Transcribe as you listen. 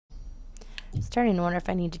Starting to wonder if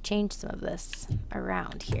I need to change some of this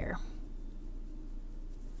around here.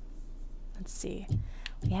 Let's see.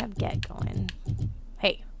 We have get going.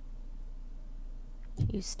 Hey.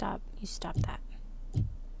 You stop that.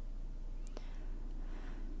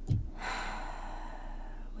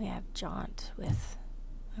 We have jaunt with,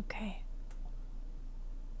 okay.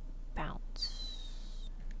 Bounce.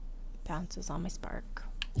 Bounce is on my spark.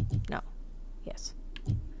 No. Yes.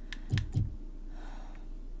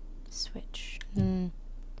 Switch.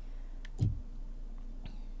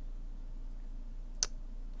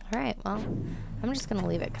 Alright, well, I'm just gonna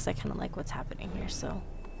leave it because I kind of like what's happening here, so.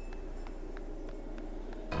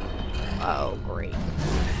 Oh, great.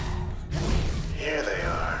 Here they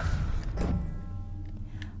are.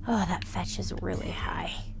 Oh, that fetch is really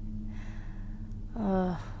high.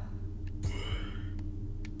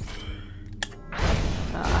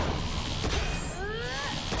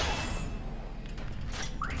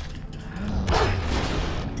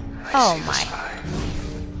 Oh, my.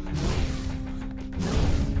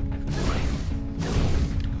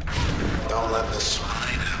 Don't let the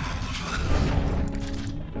swine have all the fun.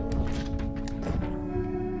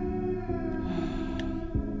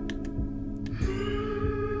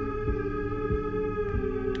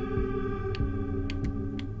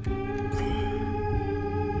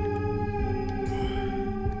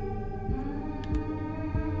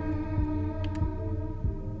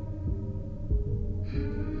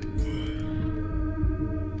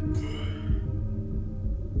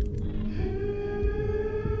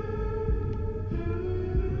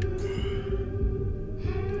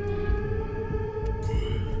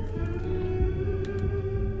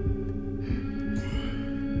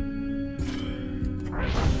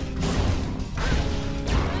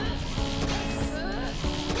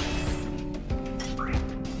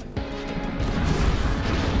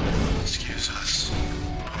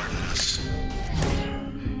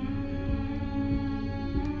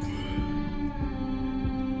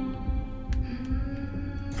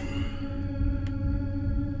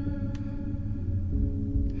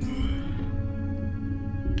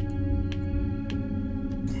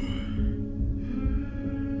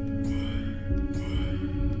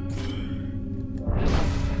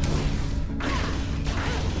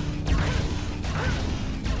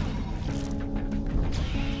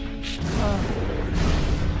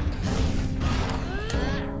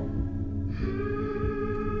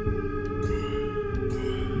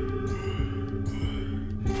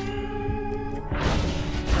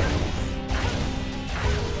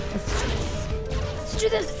 Do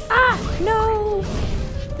this. Ah, no.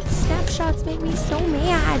 These snapshots make me so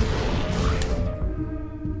mad.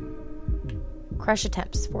 Crush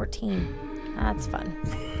attempts 14. That's fun.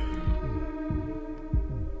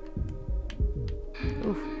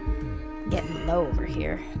 Ooh, getting low over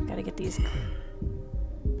here. Gotta get these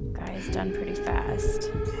guys done pretty fast.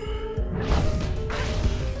 I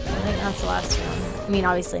think that's the last one. I mean,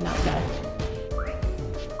 obviously not the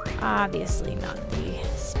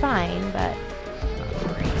spine, but.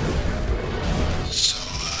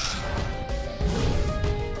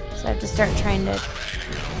 So I have to start trying to...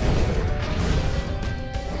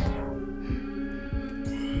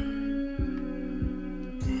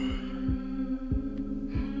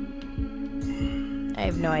 I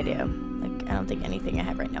have no idea. Like, I don't think anything I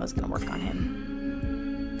have right now is going to work on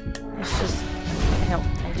him. It's just...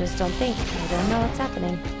 I just don't think. I don't know what's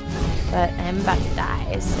happening. But I'm about to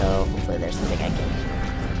die, so hopefully there's something I can...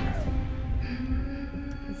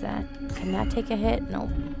 Is that... Can that take a hit?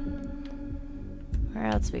 Nope. What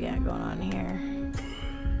else we got going on here?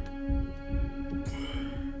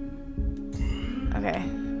 Okay,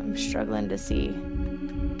 I'm struggling to see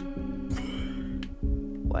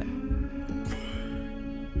what.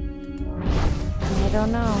 I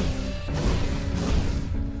don't know.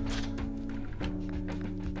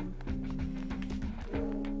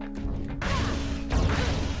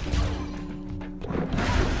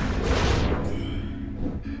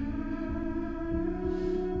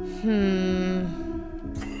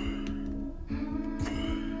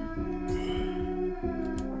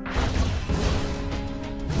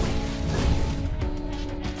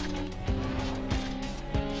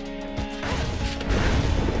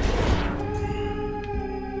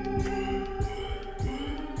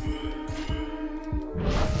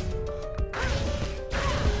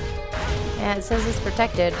 Yeah, it says it's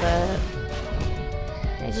protected, but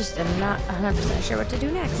I just am not 100% sure what to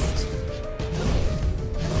do next.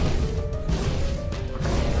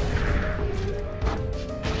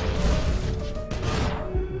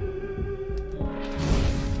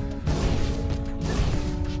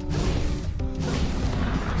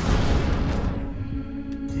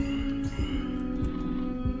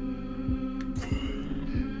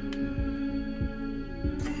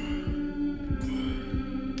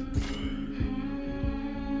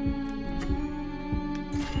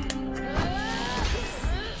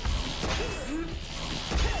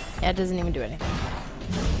 Yeah, it doesn't even do anything.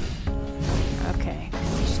 Okay.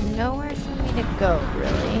 There's nowhere for me to go,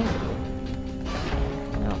 really.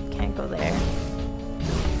 Nope, can't go there.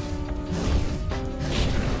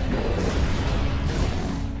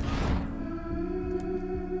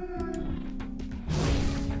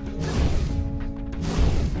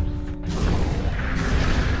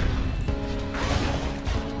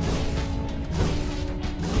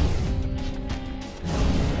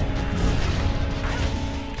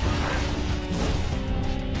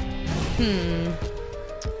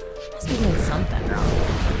 Must be doing something wrong.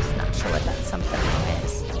 I'm just not sure what that something wrong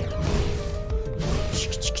is.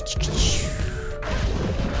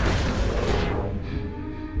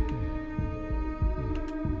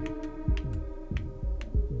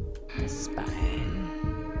 The spine.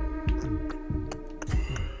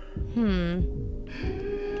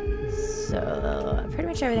 So, pretty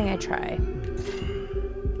much everything I try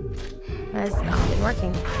has not been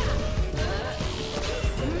working.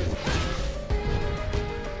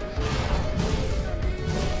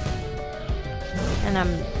 And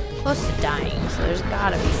I'm close to dying, so there's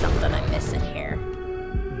gotta be something I'm missing here.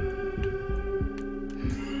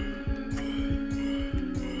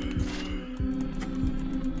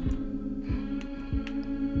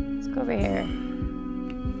 Let's go over here.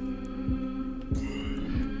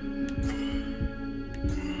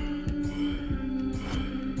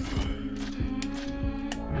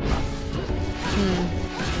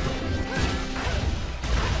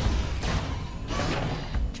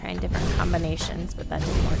 Different combinations, but that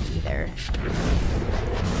didn't work either.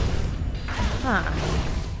 Huh.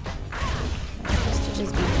 I'm supposed to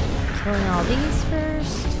just be killing all these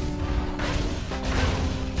first.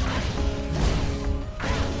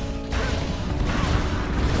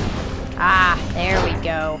 Ah, there we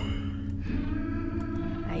go.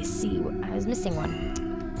 I see. I was missing one.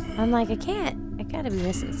 I'm like, I gotta be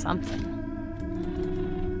missing something.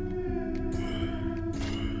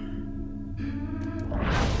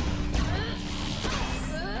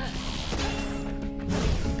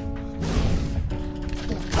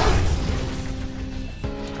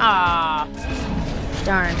 Ah,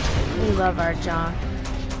 darn. We love our John.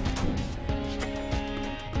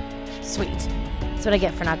 Sweet. That's what I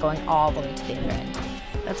get for not going all the way to the other end.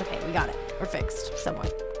 That's okay. We got it. We're fixed.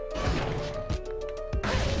 Somewhat.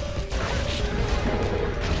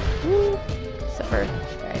 Woo. Super.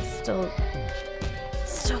 Guys,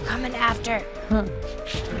 still coming after. Huh.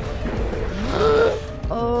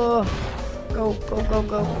 Oh. Go, go, go,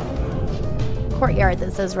 go. Courtyard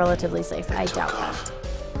that says relatively safe. I doubt that.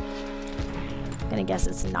 I'm gonna guess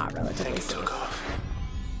it's not relatively safe.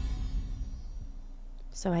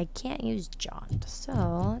 So I can't use jaunt.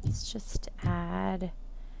 So let's just add.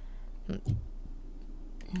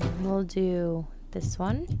 We'll do this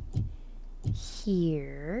one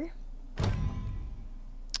here.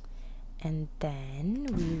 And then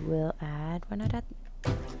we will add, why not add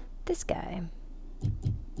this guy?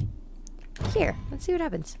 Here, let's see what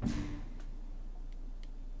happens.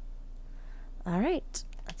 All right,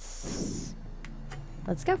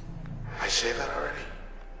 let's go. I say that already.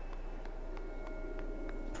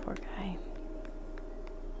 Poor guy.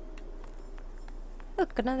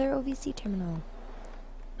 Look, another OVC terminal.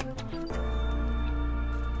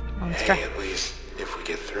 Hey, at least if we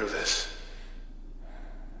get through this,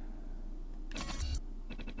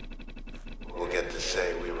 we'll get to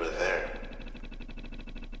say we were there.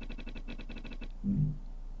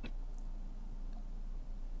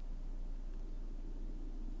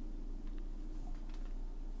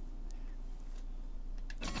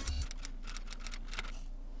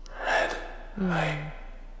 Red,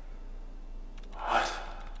 What?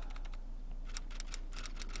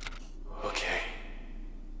 Okay.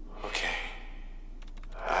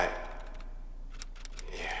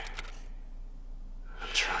 Yeah. I'm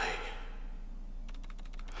trying.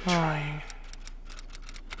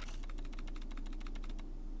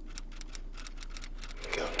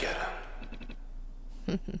 Go get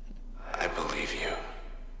him. I believe you.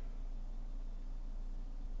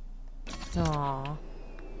 Aww.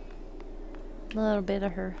 A little bit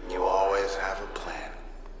of her. You always have a plan.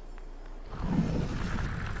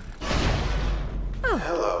 Oh.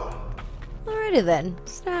 Hello. Alrighty then.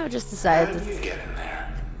 So now I just decided How to did you get in there?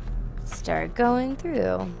 start going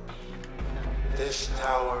through. This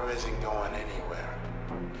tower isn't going anywhere.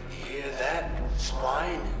 You hear that,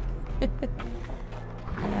 spine?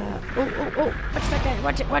 Oh. Watch that guy.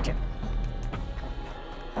 Watch it.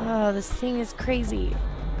 Oh, this thing is crazy.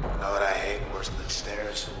 Know what I hate worse than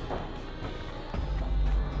stairs?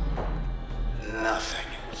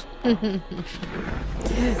 Nothing.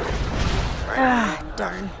 Ah,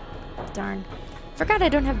 darn. Forgot I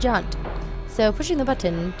don't have jaunt. So pushing the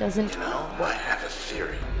button doesn't You know, I have a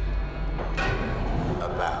theory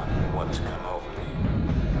about what's come over me.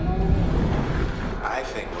 I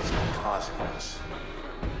think what's causing this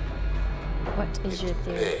What is your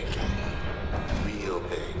theory? big. Real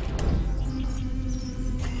big.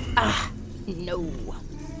 Ah, no.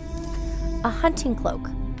 A hunting cloak.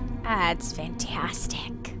 That's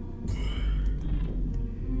fantastic.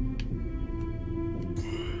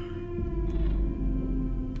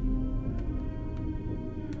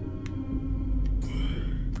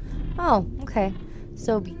 Oh, okay.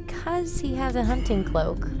 So because he has a hunting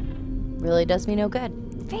cloak, really does me no good.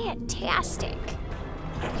 Fantastic.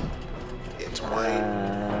 It's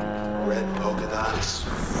white, red polka dots.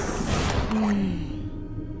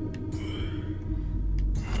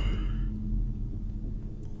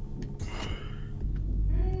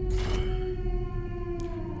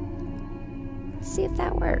 Let's see if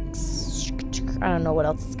that works. I don't know what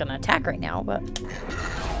else it's gonna attack right now, but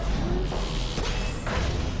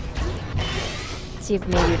see if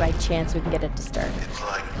maybe by chance we can get it to start. It's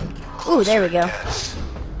like Ooh, there we go. closer it gets,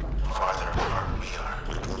 farther apart we are.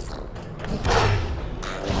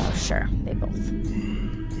 Oh, sure, they both.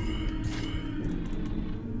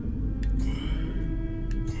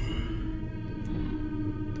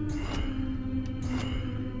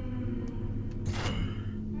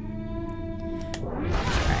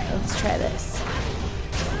 Alright, let's try this.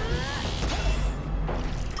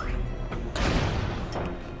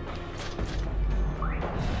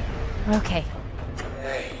 Okay.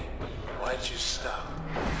 Hey, why'd you stop?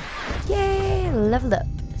 Yay, leveled up.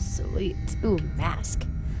 Sweet. Ooh, mask.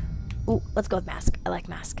 Ooh, let's go with mask. I like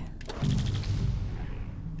mask.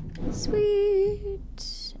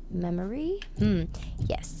 Sweet. Memory?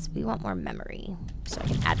 Yes, we want more memory so I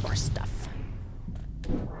can add more stuff.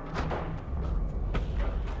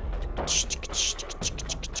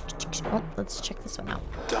 Oh, let's check this one out.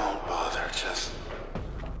 Don't bother, just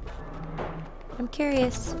I'm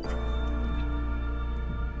curious.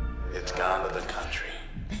 it's gone to the country.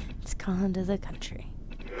 It's gone to the country.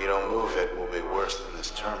 If we don't move it, we'll be worse than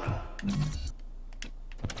this terminal.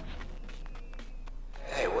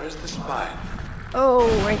 Hey, where's the spine? Oh,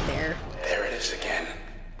 right there. There it is again.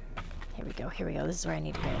 Here we go, here we go. This is where I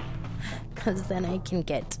need to go. Because then I can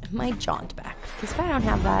get my jaunt back. Because if I don't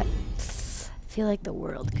have that, I feel like the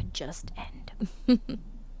world could just end.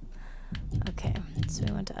 Okay, so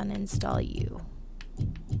we want to uninstall you.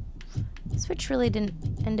 Switch really didn't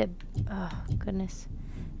end up, oh goodness,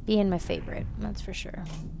 being my favorite, that's for sure.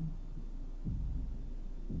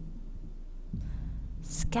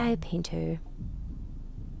 Sky Painter.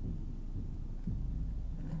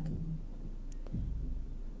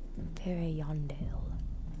 Yondale.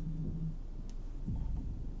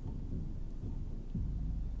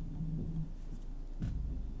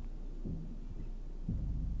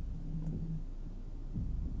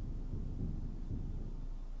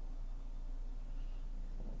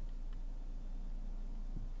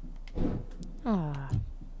 Ah,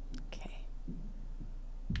 okay.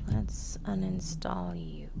 Let's uninstall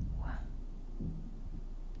you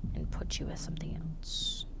and put you with something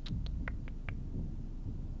else.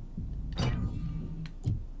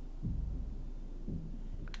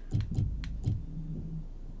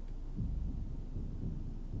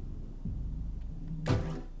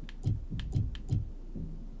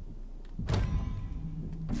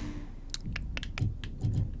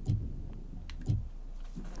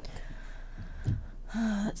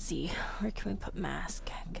 Let's see, where can we put mask?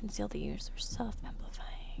 Conceal the user,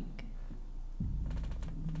 self-amplifying.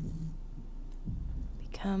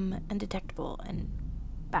 Become undetectable and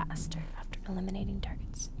faster after eliminating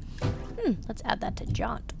targets. Let's add that to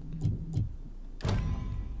jaunt.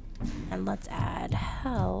 And let's add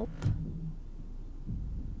help.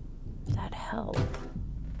 That help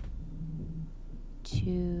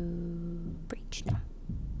to breach. No.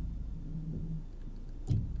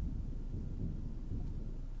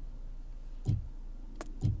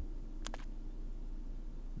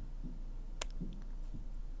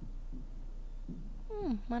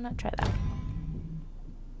 Why not try that?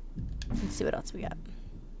 Let's see what else we got.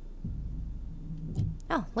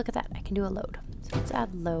 Oh, look at that. I can do a load. So let's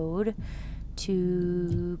add load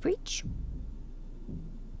to breach.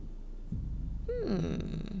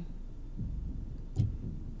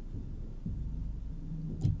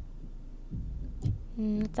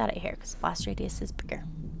 Let's add it here because the blast radius is bigger.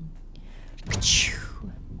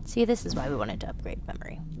 See, this is why we wanted to upgrade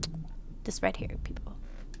memory. This right here, people.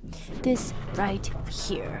 This right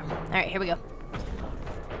here. Alright, here we go.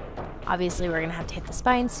 Obviously, we're gonna have to hit the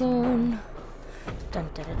spine soon. Dun,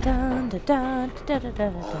 dun, dun, dun, dun, dun, dun, dun,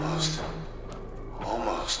 dun. Almost.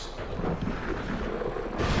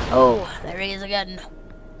 Oh, there he is again.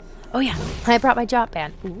 Oh yeah, I brought my drop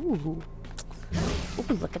band. Ooh.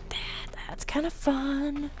 Ooh, look at that. That's kind of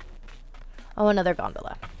fun. Oh, another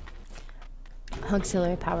gondola.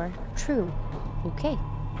 Auxiliary power. True. Okay.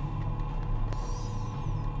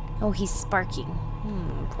 Oh, he's sparking.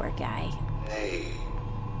 Poor guy. Hey,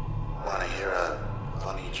 wanna hear a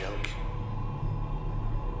funny joke?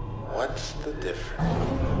 What's the difference?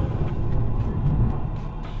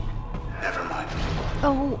 Never mind.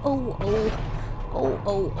 Oh.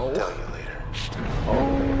 Tell you later.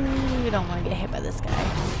 Oh, you don't want to get hit by this guy.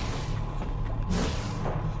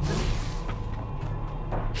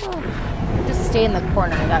 Oh, just stay in the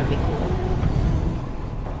corner. That would be cool.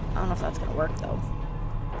 I don't know if that's going to work, though.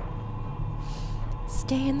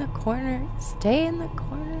 Stay in the corner. Stay in the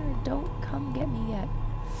corner. Don't come get me yet.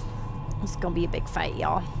 It's going to be a big fight,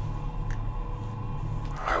 y'all.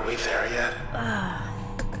 Are we there yet?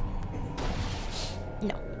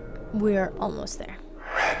 No. We're almost there.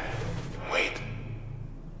 Red, wait.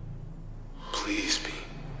 Please be.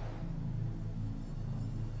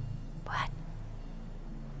 What?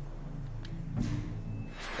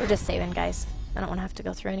 We're just saving, guys. I don't want to have to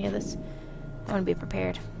go through any of this. I want to be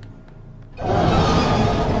prepared.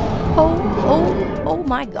 Oh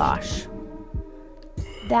my gosh.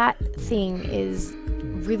 That thing is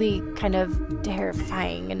really kind of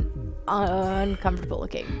terrifying and uncomfortable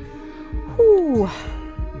looking. Whew.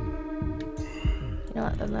 You know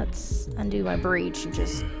what, then let's undo my breach and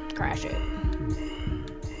just crash it.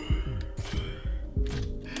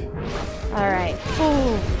 Alright.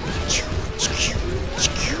 Oh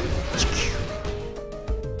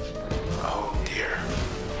dear.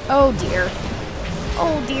 Oh dear.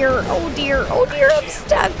 Oh dear, oh dear, oh dear, I'm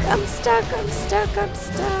stuck, I'm stuck, I'm stuck, I'm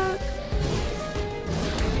stuck.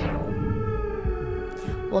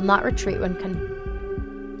 Will not retreat when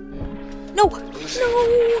No! No!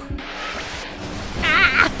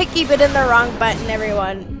 Ah! I keep it in the wrong button,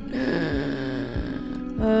 everyone.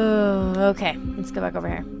 Oh, okay. Let's go back over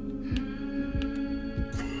here.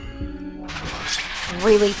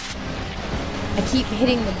 Really? I keep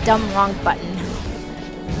hitting the dumb wrong button.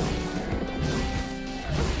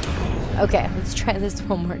 Okay, let's try this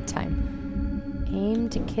one more time. Aim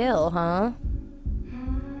to kill, huh?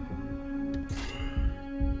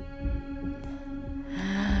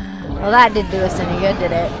 Well, that didn't do us any good,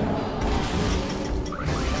 did it?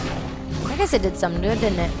 I guess it did something good,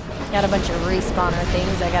 didn't it? Got a bunch of respawner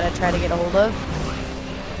things I gotta try to get a hold of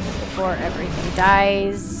before everything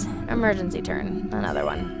dies. Emergency turn. Another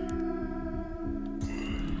one.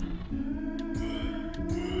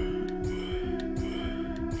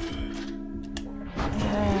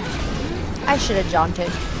 I should have jaunted.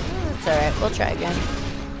 It's alright, we'll try again.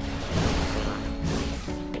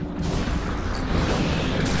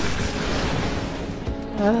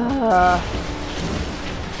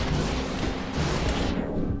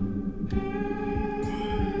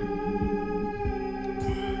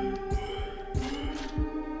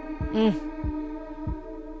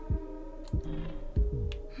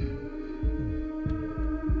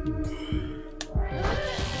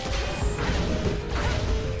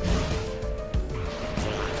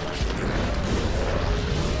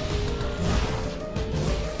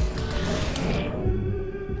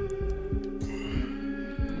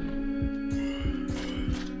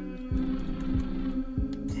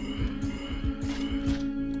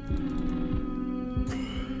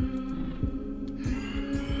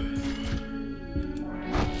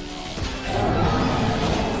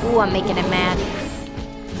 Ooh, I'm making him mad.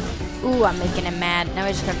 Ooh, I'm making him mad. Now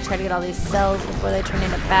I just gotta try to get all these cells before they turn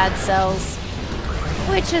into bad cells.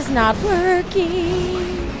 Which is not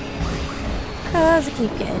working. Cause I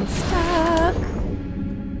keep getting stuck.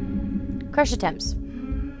 Crush attempts.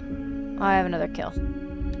 Oh, I have another kill.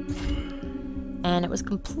 And it was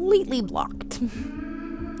completely blocked.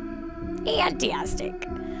 Fantastic.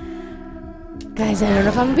 Guys, I don't know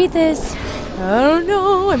if I'm gonna beat this. I don't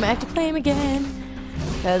know. I might have to play him again.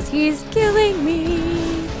 Because he's killing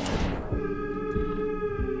me.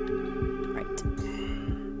 Right.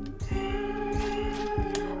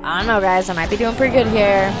 I don't know, guys. I might be doing pretty good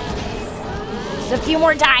here. Just a few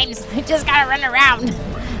more times. I just gotta run around.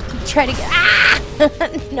 Try to get... Ah!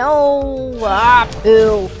 No! Ah,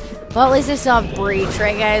 poo. Well, at least I still have breach,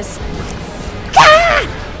 right, guys? Ah!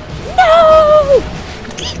 No!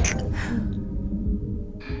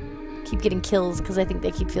 Keep getting kills because I think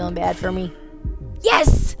they keep feeling bad for me.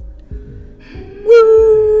 Yes!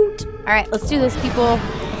 Woot! Alright, let's do this, people.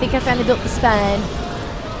 I think I finally built the spine.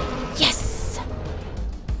 Yes!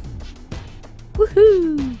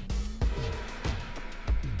 Woohoo!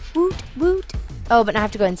 Woot, woot. Oh, but now I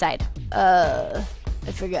have to go inside.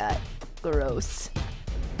 I forgot. Gross.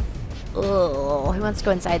 Oh, he wants to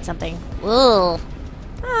go inside something. Oh,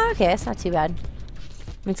 okay, that's not too bad. I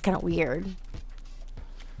mean, it's kind of weird.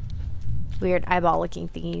 Weird eyeball-looking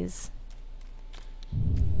thingies.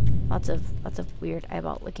 Lots of weird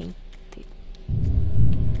eyeball-looking things.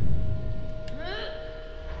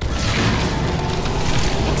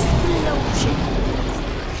 Explosion.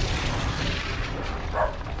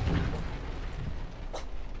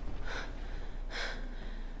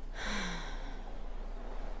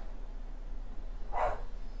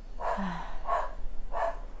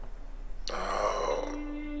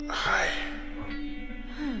 Hi.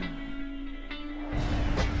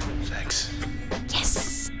 Thanks.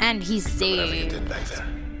 Yes, and he's Whatever you saved. did back there.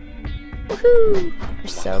 Woohoo! We're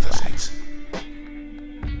so One of the glad. things.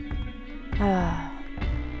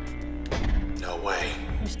 No way.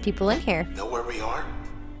 There's people in here. Know where we are?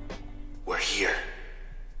 We're here.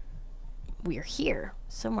 We're here.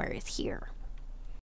 Somewhere is here.